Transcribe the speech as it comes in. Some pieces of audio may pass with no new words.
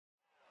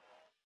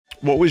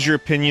what was your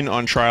opinion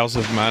on Trials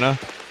of Mana?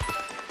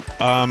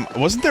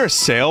 Wasn't there a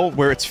sale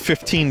where it's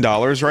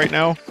 $15 right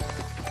now?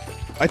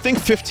 I think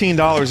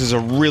 $15 is a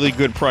really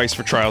good price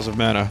for Trials of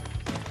Mana.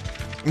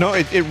 No,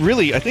 it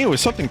really, I think it was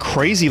something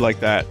crazy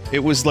like that. It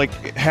was like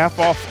half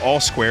off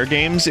all Square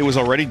games, it was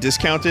already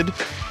discounted,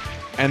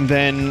 and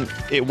then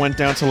it went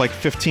down to like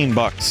 15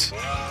 bucks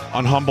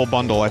on Humble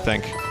Bundle, I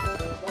think.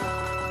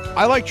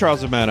 I like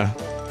Trials of Mana.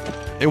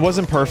 It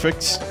wasn't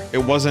perfect, it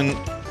wasn't...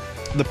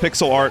 the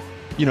pixel art,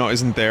 you know,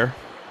 isn't there.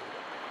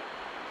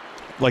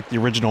 Like the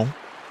original.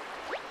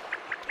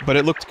 But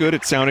it looked good,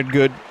 it sounded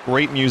good,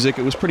 great music,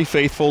 it was pretty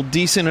faithful,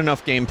 decent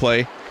enough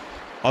gameplay.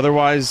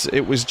 Otherwise,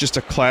 it was just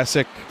a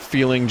classic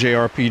feeling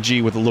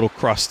JRPG with a little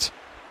crust.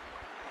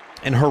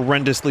 And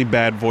horrendously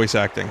bad voice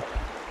acting.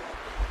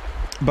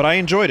 But I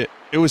enjoyed it.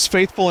 It was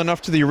faithful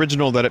enough to the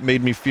original that it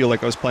made me feel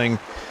like I was playing,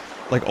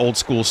 like,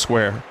 old-school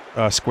Square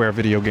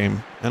video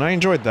game. And I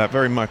enjoyed that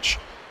very much.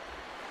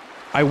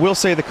 I will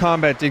say the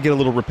combat did get a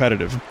little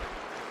repetitive.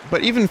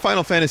 But even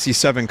Final Fantasy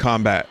VII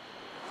combat,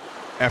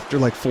 after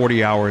like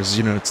 40 hours,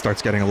 you know, it starts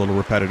getting a little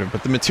repetitive.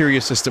 But the materia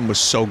system was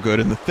so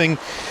good, and the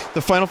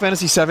Final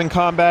Fantasy VII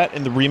combat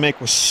in the remake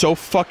was so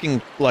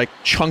fucking, like,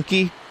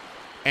 chunky,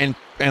 and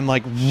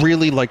like,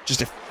 really, like,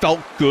 just it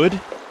felt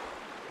good,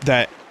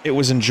 that it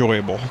was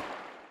enjoyable.